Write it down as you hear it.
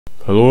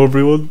Hello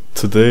everyone,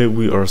 today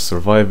we are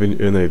surviving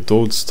in a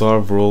Don't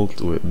Starve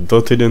world with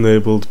nothing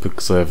enabled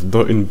because I have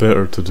nothing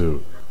better to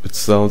do. It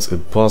sounds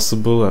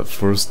impossible at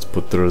first,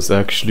 but there is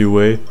actually a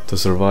way to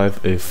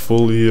survive a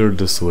full year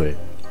this way.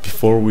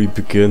 Before we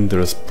begin, there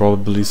is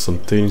probably some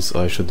things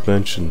I should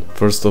mention.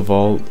 First of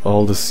all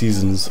the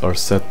seasons are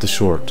set to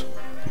short.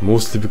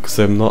 Mostly because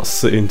I'm not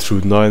sitting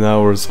through 9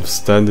 hours of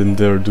standing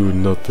there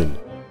doing nothing.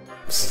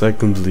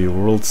 Secondly,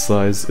 world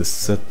size is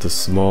set to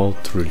small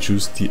to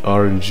reduce the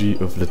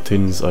RNG of the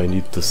things I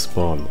need to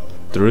spawn.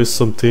 There is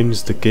some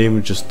things the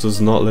game just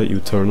does not let you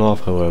turn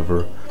off,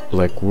 however,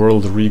 like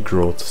world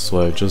regrowth,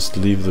 so I just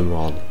leave them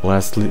on.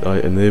 Lastly,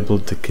 I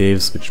enabled the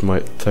caves, which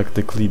might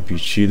technically be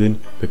cheating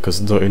because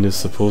nothing is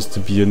supposed to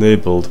be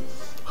enabled.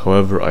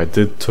 However, I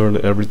did turn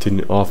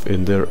everything off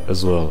in there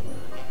as well.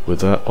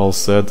 With that all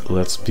said,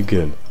 let's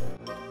begin.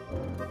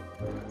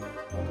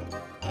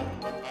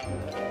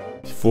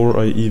 Before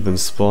I even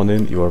spawn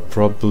in, you are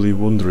probably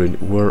wondering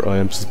where I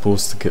am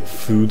supposed to get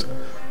food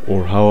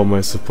or how am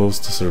I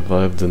supposed to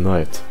survive the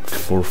night.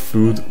 For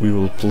food, we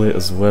will play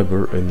as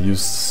Weber and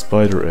use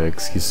spider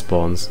eggs he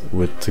spawns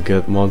with to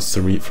get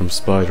monster meat from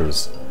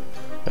spiders.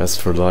 As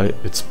for light,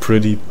 it's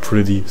pretty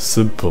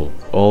simple.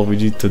 All we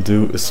need to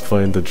do is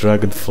find the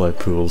dragonfly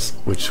pools,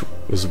 which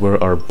is where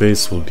our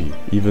base will be.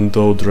 Even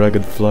though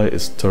dragonfly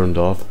is turned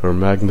off, our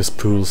magma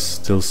pools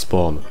still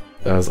spawn.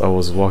 As I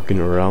was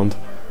walking around,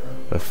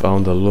 I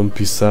found a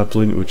lumpy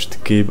sapling which the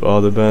game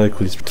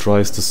automatically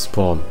tries to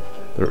spawn.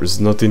 There is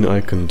nothing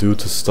I can do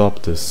to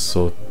stop this,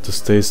 so to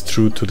stay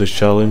true to the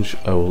challenge,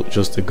 I will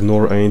just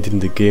ignore anything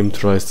the game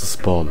tries to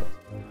spawn.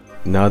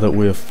 Now that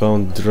we have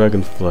found the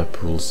dragonfly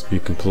pools, we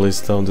can place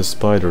down the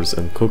spiders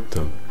and cook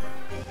them.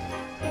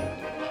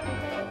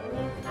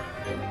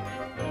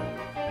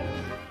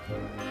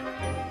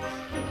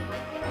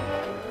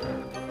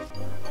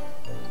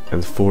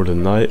 And for the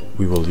night,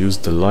 we will use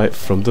the light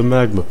from the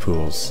magma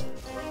pools.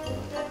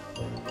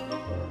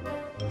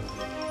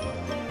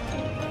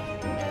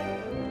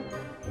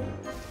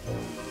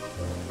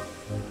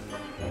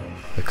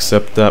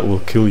 Except that will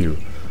kill you.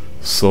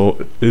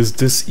 So is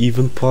this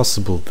even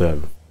possible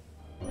then?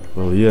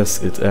 Well,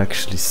 yes, it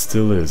actually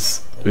still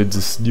is. In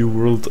this new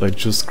world I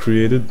just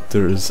created,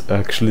 there is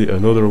actually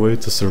another way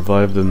to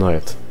survive the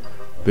night.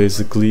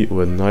 Basically,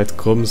 when night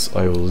comes,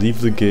 I will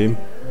leave the game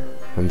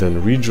and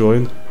then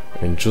rejoin,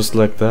 and just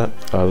like that,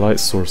 a light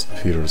source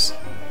appears.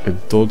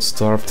 In Don't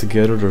Starve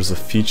Together, there's a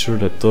feature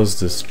that does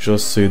this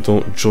just so you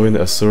don't join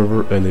a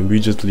server and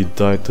immediately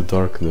die to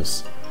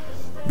darkness.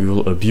 We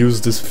will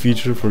abuse this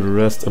feature for the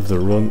rest of the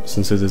run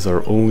since it is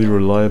our only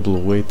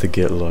reliable way to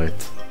get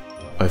light.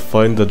 I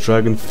find the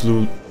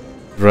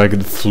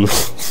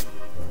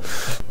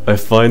I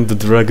find the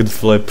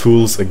dragonfly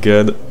pools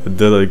again, and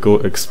then I go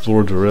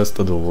explore the rest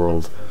of the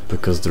world,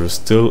 because there is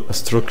still a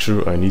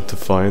structure I need to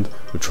find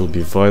which will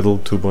be vital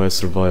to my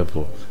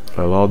survival.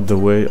 Along the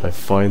way I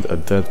find a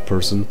dead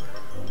person,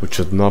 which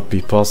should not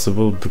be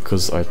possible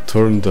because I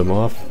turned them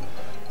off,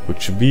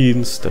 which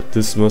means that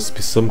this must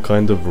be some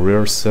kind of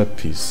rare set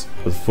piece.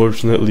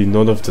 Unfortunately,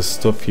 none of the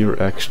stuff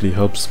here actually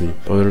helps me,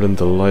 other than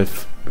the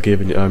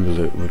life-giving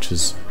amulet, which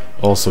is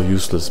also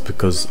useless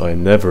because I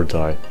never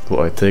die, but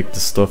I take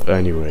the stuff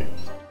anyway.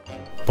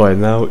 By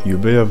now, you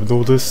may have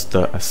noticed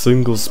that a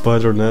single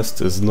spider nest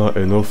is not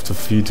enough to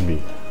feed me,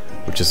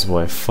 which is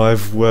why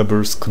 5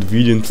 Webers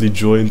conveniently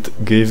joined,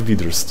 gave me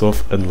their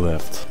stuff and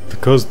left.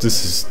 Because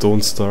this is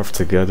Don't Starve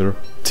Together,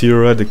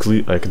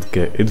 theoretically I could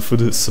get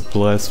infinite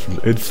supplies from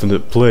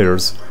infinite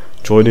players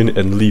joining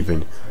and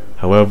leaving.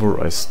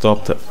 However, I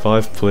stopped at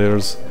 5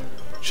 players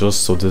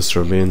just so this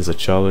remains a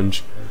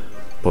challenge,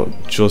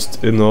 but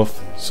just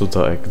enough so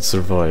that I can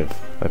survive.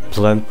 I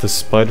plant the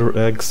spider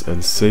eggs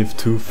and save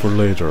 2 for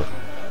later.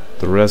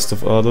 The rest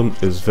of autumn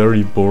is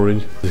very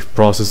boring. The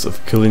process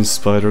of killing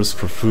spiders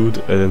for food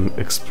and then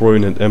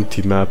exploring an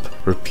empty map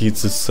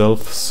repeats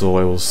itself, so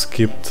I will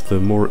skip to the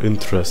more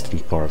interesting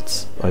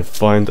parts. I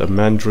find a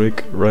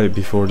mandrake right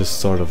before the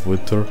start of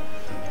winter,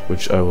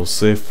 which I will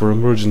save for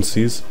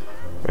emergencies,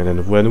 and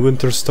then when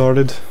winter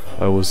started,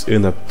 I was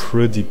in a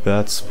pretty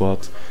bad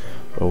spot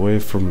away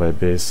from my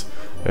base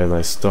and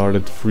I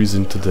started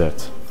freezing to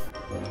death.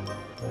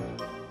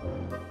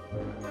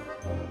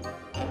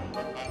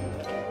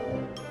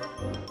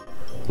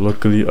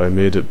 Luckily, I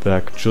made it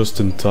back just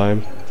in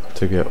time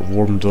to get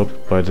warmed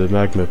up by the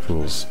magma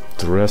pools.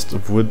 The rest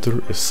of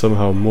winter is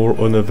somehow more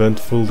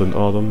uneventful than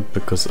autumn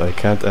because I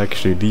can't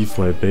actually leave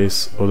my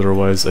base,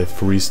 otherwise I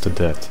freeze to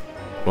death.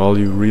 All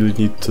you really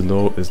need to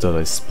know is that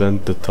I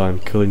spend the time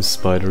killing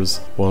spiders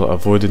while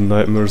avoiding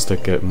nightmares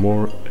that get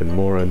more and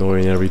more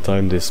annoying every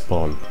time they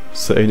spawn.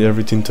 Setting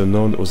everything to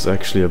none was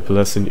actually a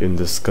blessing in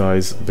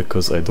disguise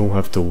because I don't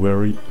have to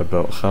worry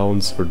about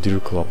hounds or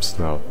deerclops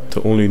now.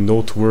 The only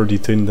noteworthy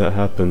thing that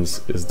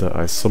happens is that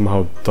I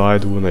somehow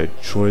died when I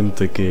joined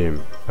the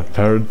game.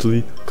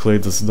 Apparently, Clay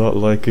does not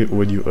like it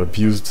when you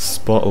abuse the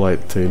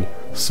spotlight thing,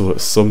 so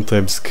it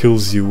sometimes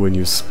kills you when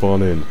you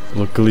spawn in.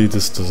 Luckily,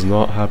 this does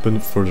not happen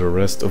for the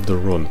rest of the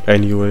run.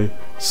 Anyway,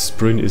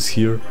 Spring is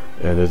here,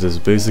 and it is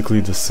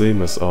basically the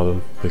same as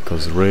autumn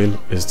because rain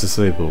is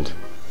disabled.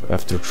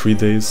 After 3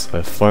 days,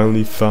 I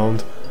finally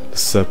found the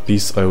set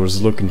piece I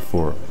was looking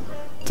for,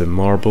 the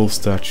marble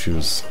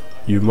statues.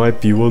 You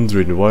might be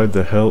wondering why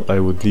the hell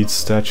I would need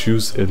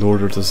statues in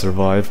order to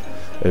survive,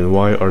 and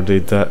why are they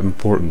that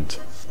important?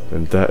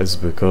 And that is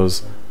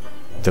because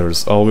there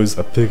is always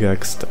a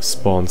pickaxe that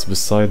spawns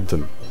beside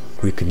them.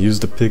 We can use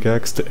the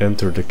pickaxe to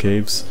enter the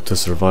caves to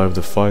survive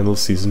the final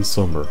season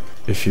summer.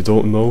 If you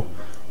don't know,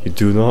 you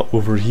do not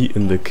overheat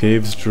in the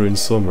caves during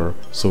summer,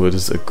 so it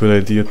is a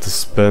good idea to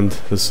spend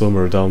the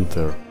summer down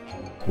there.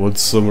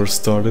 Once summer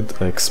started,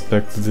 I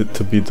expected it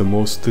to be the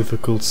most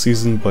difficult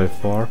season by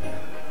far,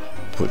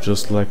 but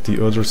just like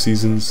the other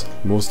seasons,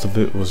 most of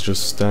it was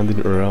just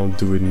standing around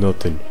doing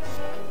nothing.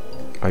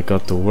 I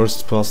got the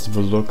worst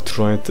possible luck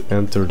trying to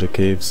enter the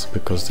caves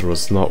because there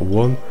was not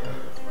one,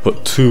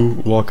 but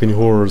 2 walking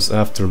horrors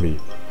after me.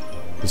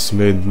 This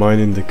made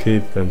mining the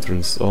cave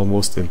entrance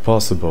almost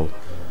impossible,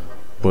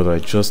 but I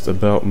just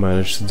about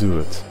managed to do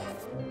it.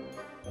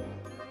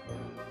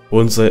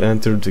 Once I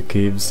entered the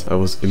caves, I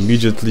was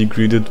immediately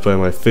greeted by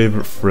my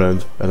favorite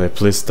friend, and I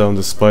placed down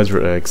the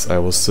spider eggs I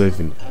was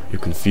saving. You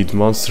can feed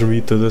monster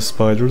meat to the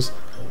spiders,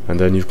 and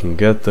then you can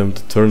get them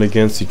to turn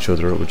against each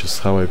other, which is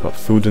how I got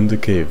food in the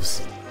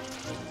caves.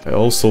 I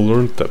also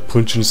learned that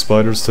punching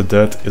spiders to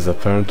death is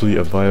apparently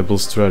a viable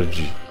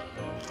strategy.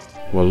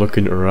 While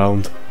looking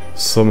around,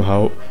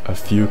 somehow a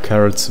few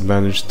carrots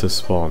managed to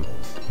spawn.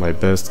 My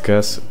best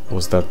guess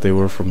was that they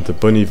were from the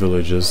bunny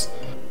villages,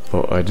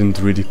 but I didn't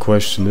really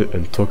question it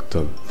and took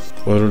them.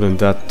 Other than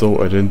that though,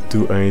 I didn't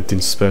do anything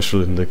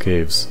special in the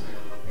caves,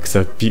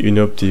 except beating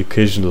up the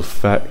occasional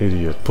fat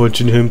idiot.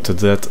 Punching him to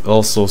death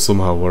also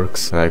somehow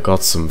works, and I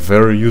got some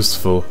very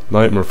useful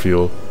nightmare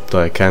fuel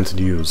that I can't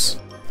use.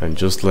 And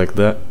just like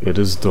that, it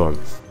is done.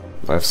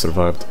 I've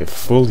survived a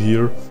full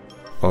year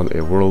on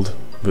a world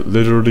with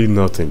literally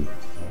nothing.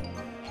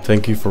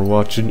 Thank you for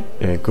watching,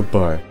 and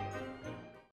goodbye.